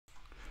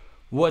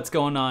What's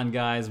going on,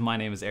 guys? My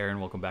name is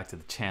Aaron. Welcome back to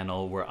the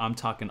channel where I'm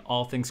talking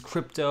all things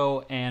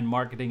crypto and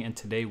marketing, and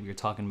today we are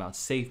talking about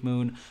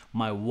Safemoon,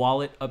 my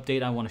wallet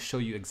update. I want to show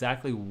you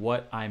exactly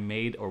what I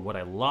made or what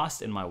I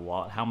lost in my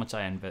wallet, how much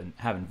I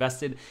have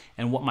invested,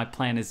 and what my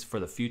plan is for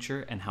the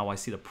future, and how I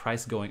see the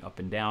price going up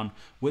and down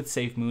with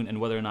Safemoon, and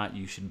whether or not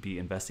you should be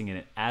investing in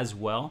it as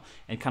well,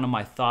 and kind of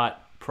my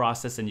thought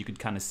process, and you could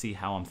kind of see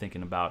how I'm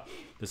thinking about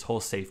this whole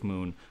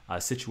Safemoon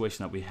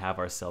situation that we have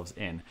ourselves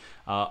in.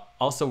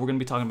 Also, we're going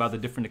to be talking about the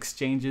different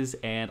exchanges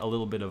and a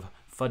little bit of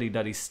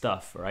fuddy-duddy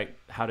stuff, right?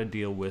 How to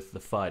deal with the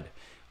FUD.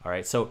 All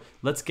right, so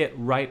let's get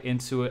right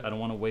into it. I don't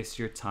want to waste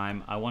your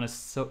time. I want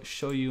to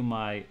show you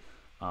my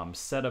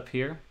setup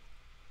here.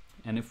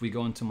 And if we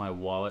go into my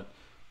wallet,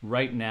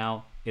 right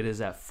now it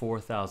is at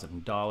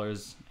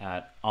 $4,000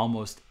 at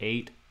almost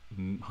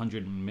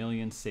 800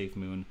 million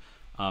Safemoon.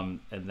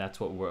 And that's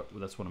what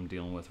I'm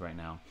dealing with right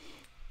now.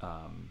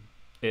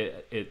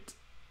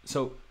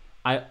 So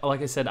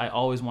like I said, I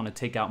always want to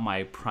take out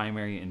my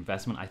primary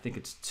investment. I think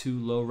it's too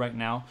low right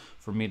now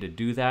for me to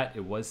do that.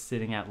 It was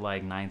sitting at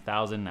like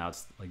 9,000. Now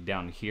it's like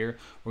down here.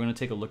 We're going to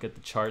take a look at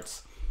the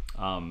charts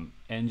and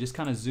just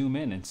kind of zoom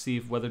in and see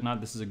whether or not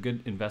this is a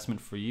good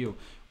investment for you.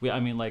 I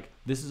mean, like,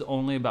 this is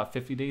only about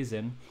 50 days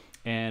in,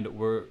 and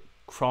we're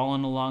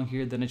crawling along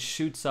here. Then it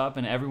shoots up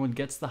and everyone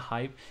gets the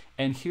hype.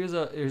 And here's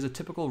a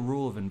typical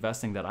rule of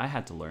investing that I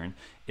had to learn,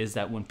 is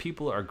that when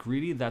people are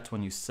greedy, that's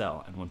when you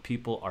sell, and when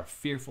people are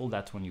fearful,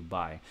 that's when you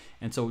buy.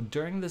 And so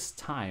during this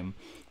time,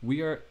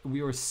 we are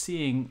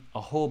seeing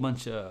a whole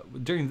bunch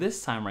of, during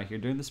this time right here,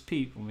 during this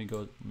peak, let me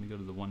go to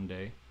the 1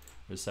 day,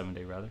 or 7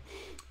 day rather,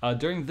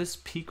 during this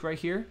peak right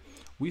here,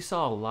 we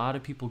saw a lot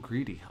of people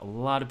greedy. A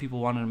lot of people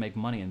wanted to make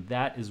money, and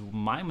that is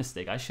my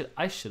mistake. I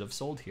should have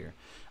sold here.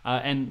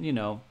 And you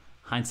know,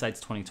 hindsight's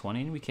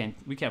 2020, and we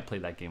can't play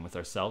that game with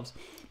ourselves.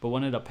 But what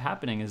ended up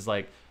happening is,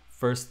 like,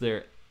 first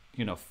their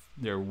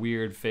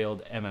weird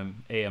failed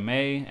AMA,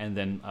 and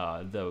then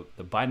the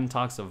Biden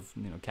talks of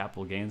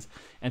capital gains,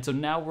 and so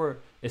now we're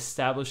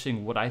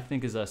establishing what I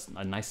think is a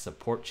nice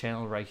support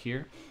channel right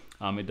here.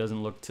 It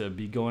doesn't look to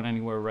be going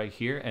anywhere right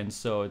here, and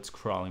so it's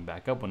crawling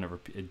back up. Whenever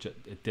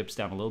it dips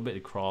down a little bit,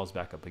 it crawls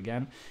back up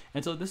again,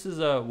 and so this is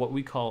what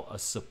we call a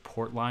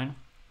support line.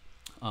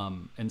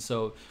 And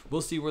so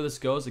we'll see where this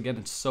goes. Again,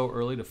 it's so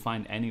early to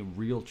find any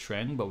real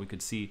trend, but we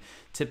could see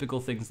typical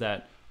things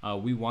that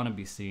we want to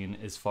be seeing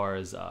as far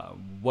as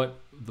what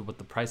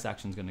the price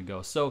action is going to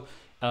go. So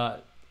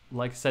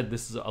like I said,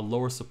 this is a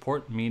lower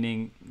support,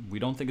 meaning we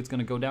don't think it's going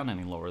to go down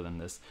any lower than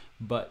this.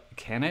 But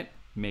can it?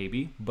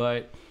 Maybe.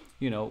 But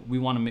we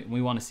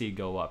want to see it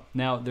go up.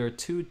 Now, there are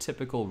two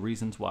typical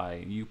reasons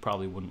why you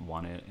probably wouldn't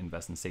want to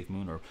invest in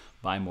Safemoon or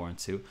buy more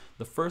into.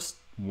 The first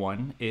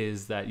one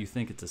is that you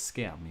think it's a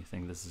scam. You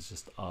think this is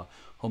just a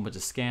whole bunch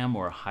of scam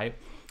or a hype.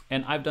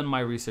 And I've done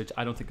my research.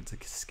 I don't think it's a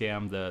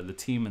scam. The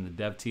team and the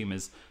dev team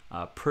is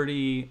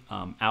pretty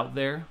out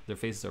there. Their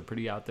faces are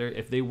pretty out there.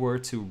 If they were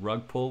to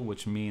rug pull,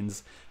 which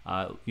means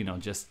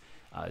just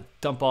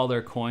dump all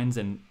their coins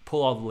and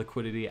pull all the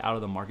liquidity out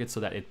of the market so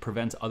that it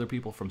prevents other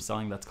people from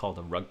selling, that's called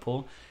a rug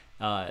pull.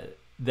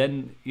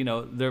 Then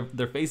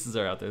their faces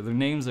are out there, their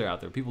names are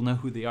out there, people know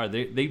who they are.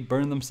 They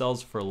burn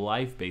themselves for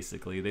life,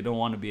 basically. They don't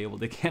want to be able,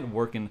 they can't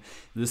work in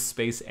this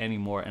space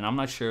anymore, and I'm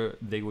not sure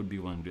they would be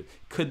willing to do it.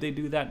 Could they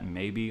do that?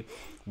 Maybe.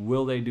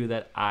 Will they do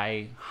that?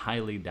 I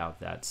highly doubt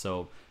that.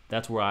 So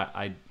that's where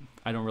I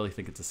don't really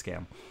think it's a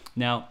scam.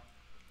 Now,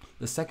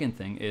 the second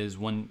thing is,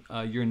 when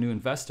you're a new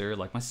investor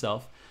like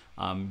myself,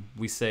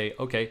 we say,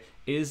 okay,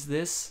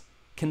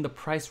 can the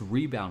price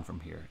rebound from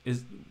here?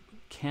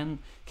 Can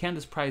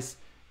this price,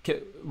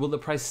 will the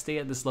price stay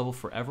at this level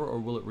forever, or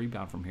will it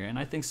rebound from here? And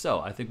I think so.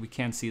 I think we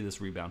can see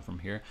this rebound from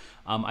here.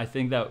 I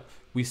think that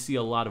we see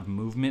a lot of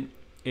movement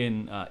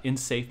in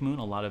Safemoon,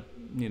 a lot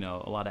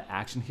of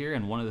action here.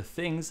 And one of the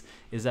things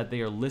is that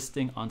they are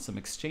listing on some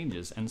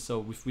exchanges. And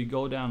so if we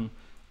go down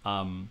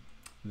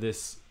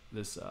this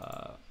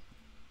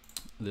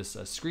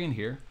screen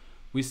here,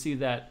 we see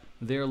that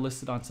they're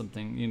listed on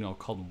something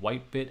called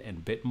Whitebit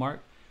and Bitmark.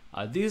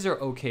 These are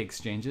okay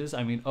exchanges.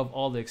 I mean, of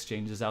all the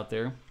exchanges out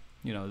there,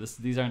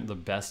 these aren't the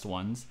best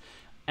ones.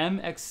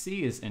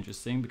 MXC is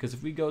interesting because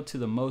if we go to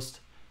the most,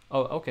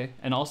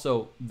 and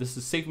also this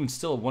is Safemoon,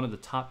 still one of the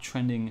top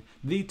trending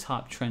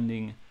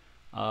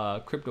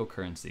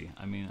cryptocurrency.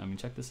 I mean,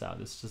 check this out.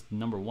 This is just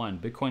number 1,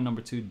 Bitcoin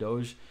number 2,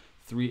 Doge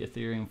 3,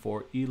 Ethereum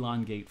 4,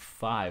 Elongate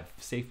 5.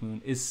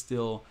 Safemoon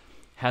still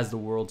has the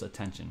world's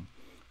attention.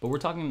 But we're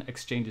talking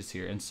exchanges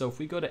here, and so if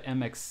we go to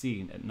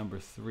MXC at number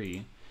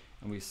 3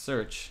 and we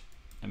search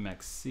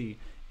MXC,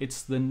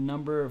 it's the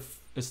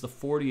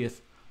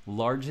 40th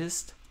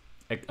largest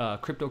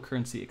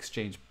cryptocurrency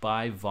exchange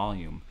by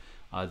volume.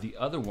 The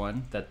other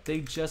one that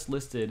they just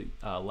listed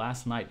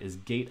last night is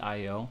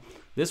Gate.io.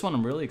 This one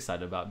I'm really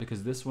excited about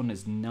because this one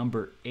is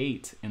number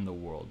 8 in the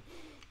world.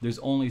 There's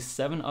only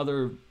 7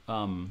 other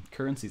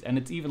currencies, and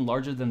it's even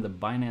larger than the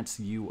Binance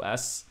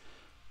US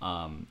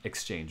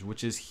exchange,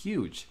 which is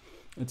huge.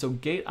 And so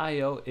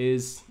Gate.io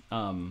is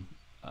a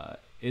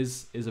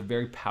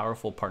very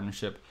powerful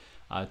partnership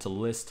to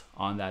list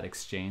on that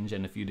exchange.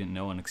 And if you didn't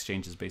know, an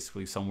exchange is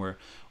basically somewhere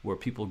where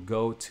people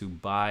go to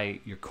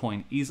buy your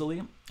coin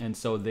easily, and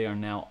so they are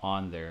now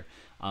on there.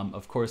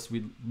 Of course,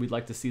 we'd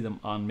like to see them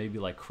on maybe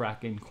like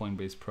Kraken,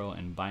 Coinbase Pro,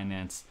 and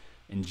Binance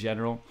in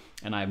general,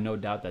 and I have no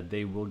doubt that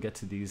they will get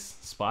to these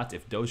spots.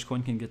 If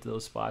Dogecoin can get to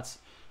those spots,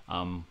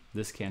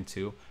 this can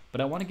too. But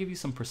I want to give you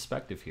some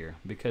perspective here,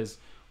 because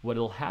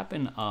what'll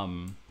happen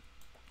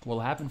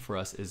for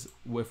us is,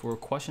 if we're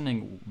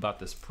questioning about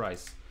this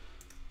price,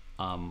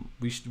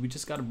 we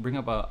just got to bring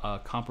up a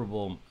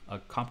comparable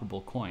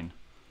coin,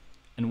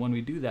 and when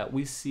we do that,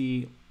 we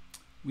see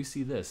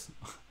this.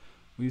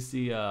 We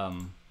see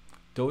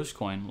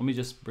Dogecoin. Let me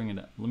just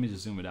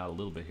zoom it out a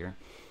little bit here.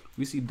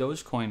 We see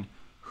Dogecoin,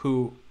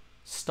 who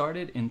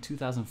started in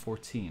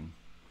 2014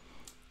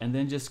 and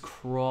then just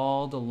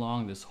crawled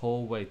along this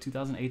whole way.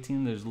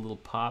 2018, there's a little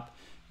pop.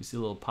 You see a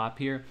little pop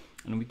here,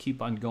 and we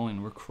keep on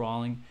going. We're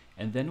crawling,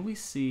 and then we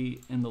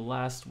see in the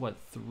last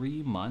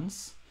 3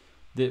 months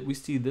that we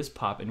see this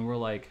pop, and we're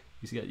like,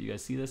 you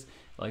guys see this?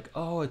 Like,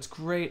 oh, it's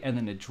great, and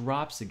then it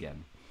drops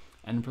again.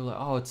 And we're like,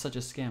 oh, it's such a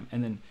scam.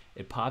 And then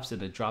it pops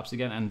and it drops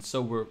again. And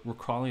so we're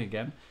crawling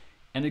again,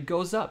 and it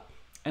goes up.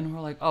 And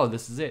we're like, oh,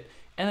 this is it.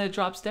 And then it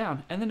drops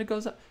down, and then it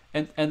goes up.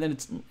 And then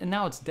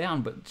now it's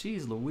down. But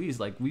geez Louise,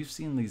 like, we've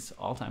seen these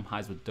all-time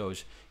highs with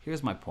Doge.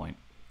 Here's my point.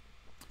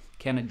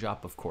 Can it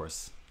drop? Of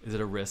course. Is it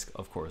a risk?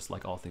 Of course,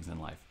 like all things in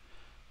life.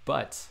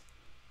 But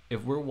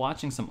if we're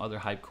watching some other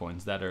hype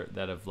coins that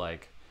have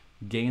like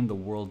gained the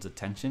world's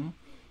attention,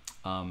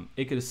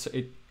 it's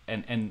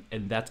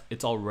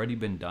already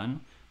been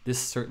done. This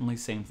certainly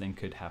same thing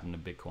could happen to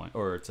Bitcoin,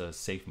 or to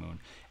Safemoon,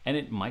 and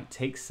it might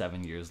take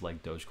 7 years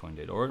like Dogecoin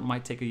did, or it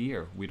might take a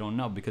year. We don't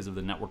know, because of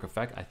the network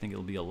effect. I think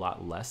it'll be a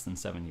lot less than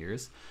 7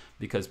 years,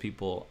 because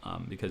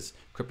because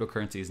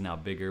cryptocurrency is now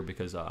bigger,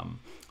 because a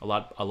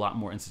lot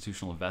more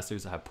institutional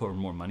investors have put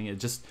more money.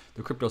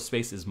 The crypto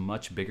space is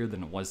much bigger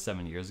than it was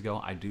 7 years ago.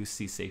 I do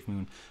see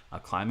Safemoon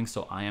climbing,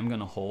 so I am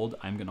gonna hold.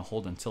 I'm gonna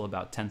hold until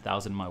about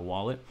 10,000 in my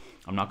wallet.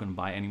 I'm not gonna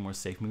buy any more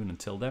Safemoon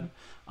until then.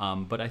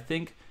 But I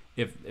think,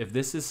 if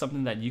this is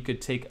something that you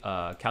could take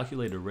a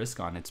calculated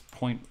risk on, it's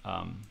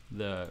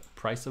the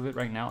price of it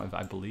right now, if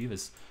I believe,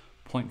 is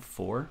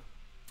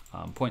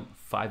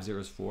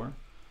 0.504.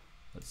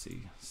 Let's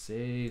see,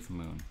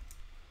 Safemoon.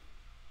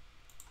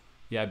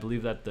 Yeah, I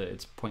believe that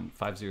it's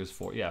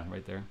 0.504. Yeah,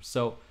 right there.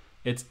 So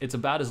it's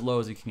about as low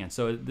as you can get.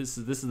 So this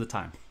is the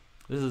time.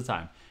 This is the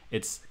time.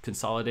 It's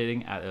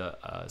consolidating at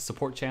a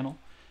support channel,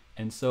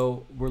 and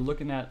so we're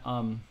looking at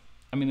and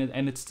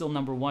it's still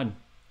number one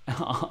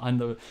on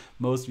the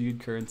most viewed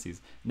currencies.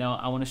 Now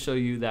I want to show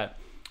you that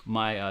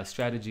my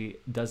strategy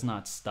does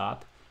not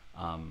stop.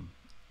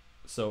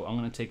 So I'm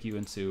going to take you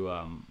into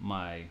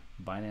my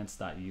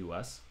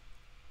Binance.us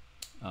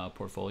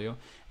portfolio,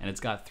 and it's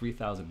got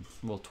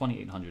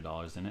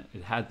 $2,800 in it.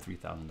 It had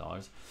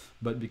 $3,000,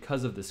 but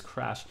because of this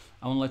crash,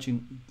 I want to let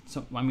you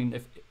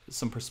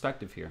some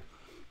perspective here.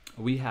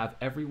 We have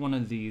every one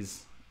of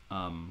these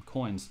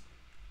coins,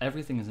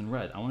 everything is in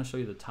red. I want to show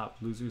you the top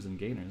losers and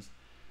gainers.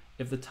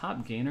 If the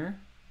top gainer,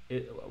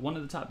 one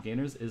of the top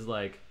gainers is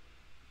like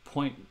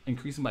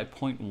increasing by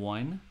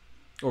 0.1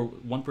 or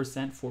 1%,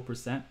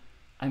 4%.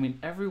 I mean,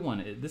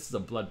 this is a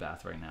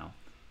bloodbath right now.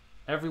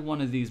 Every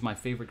one of these, my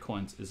favorite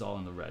coins, is all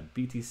in the red.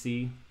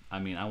 BTC, I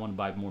want to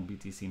buy more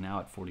BTC now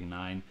at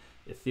 49.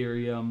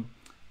 Ethereum,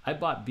 I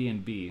bought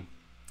BNB.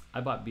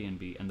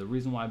 And the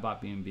reason why I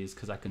bought BNB is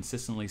because I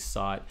consistently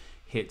saw it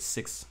hit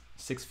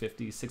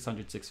 650,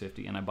 600,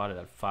 650, and I bought it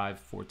at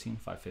 514,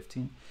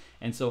 515.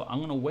 And so I'm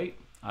gonna wait.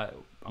 I'm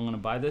gonna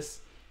buy this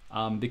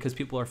because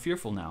people are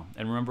fearful now.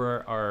 And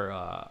remember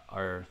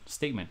our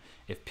statement: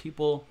 if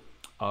people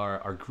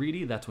are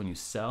greedy, that's when you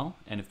sell,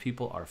 and if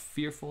people are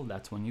fearful,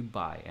 that's when you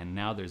buy. And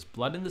now there's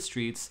blood in the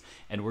streets,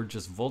 and we're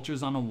just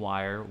vultures on a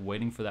wire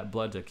waiting for that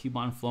blood to keep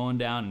on flowing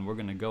down, and we're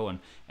gonna go and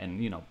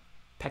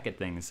peck at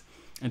things.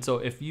 And so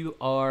if you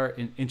are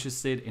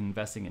interested in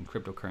investing in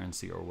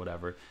cryptocurrency or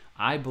whatever,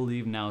 I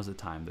believe now is the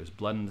time. There's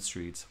blood in the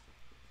streets,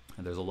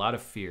 and there's a lot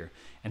of fear.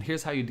 And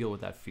here's how you deal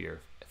with that fear.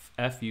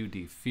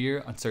 FUD,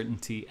 fear,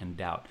 uncertainty, and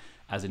doubt.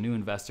 As a new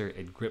investor,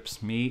 it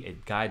grips me,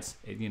 it guides,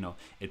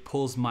 it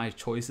pulls my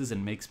choices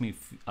and makes me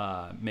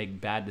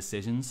make bad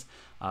decisions.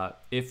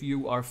 If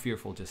you are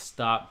fearful, just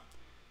stop,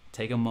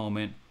 take a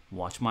moment,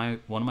 watch one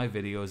of my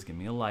videos, give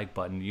me a like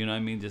button,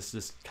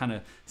 just kind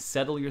of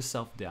settle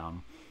yourself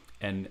down.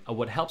 And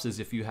what helps is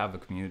if you have a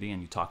community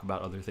and you talk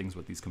about other things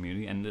with these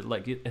community, and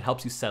it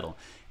helps you settle.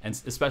 And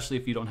especially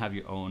if you don't have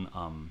your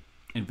own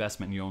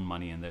investment, your own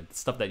money, and the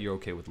stuff that you're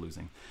okay with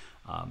losing.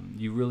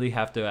 You really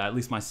have to, at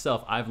least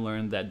myself, I've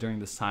learned that during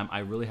this time, I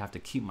really have to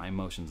keep my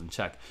emotions in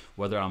check,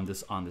 whether I'm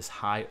on this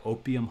high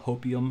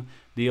hopium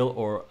deal,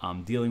 or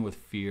dealing with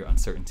fear,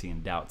 uncertainty,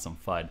 and doubt, some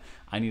FUD.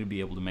 I need to be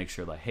able to make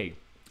sure that, hey,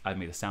 I've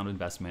made a sound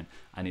investment.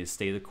 I need to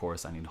stay the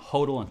course. I need to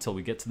hodl until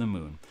we get to the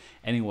moon.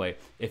 Anyway,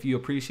 if you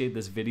appreciate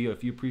this video,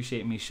 if you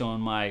appreciate me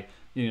showing my,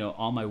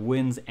 all my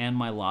wins and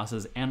my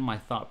losses and my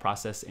thought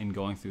process in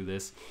going through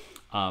this,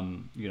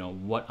 you know,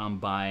 what I'm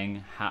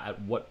buying,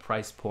 at what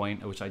price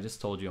point, which I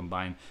just told you I'm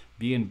buying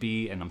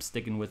BNB and I'm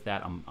sticking with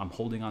that. I'm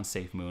holding on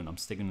Safemoon. I'm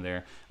sticking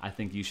there. I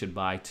think you should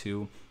buy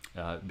too.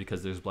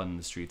 Because there's blood in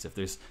the streets. If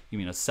there's, you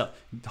mean,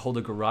 hold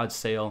a garage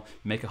sale,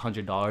 make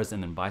 $100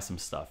 and then buy some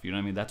stuff. You know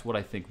what I mean? That's what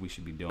I think we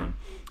should be doing.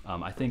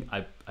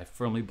 I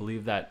firmly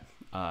believe that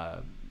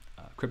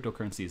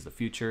cryptocurrency is the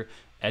future.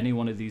 Any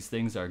one of these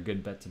things are a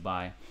good bet to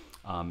buy.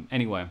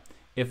 Anyway,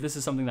 if this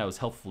is something that was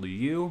helpful to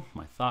you,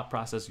 my thought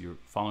process, you're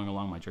following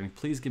along my journey,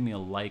 please give me a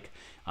like.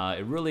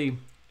 It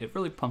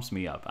really pumps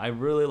me up. I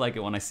really like it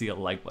when I see a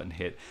like button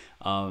hit.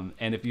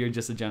 And if you're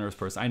just a generous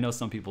person, I know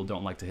some people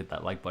don't like to hit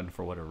that like button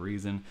for whatever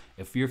reason.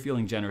 If you're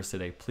feeling generous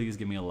today, please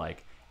give me a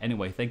like.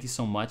 Anyway, thank you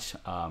so much,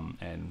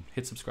 and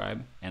hit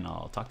subscribe, and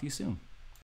I'll talk to you soon.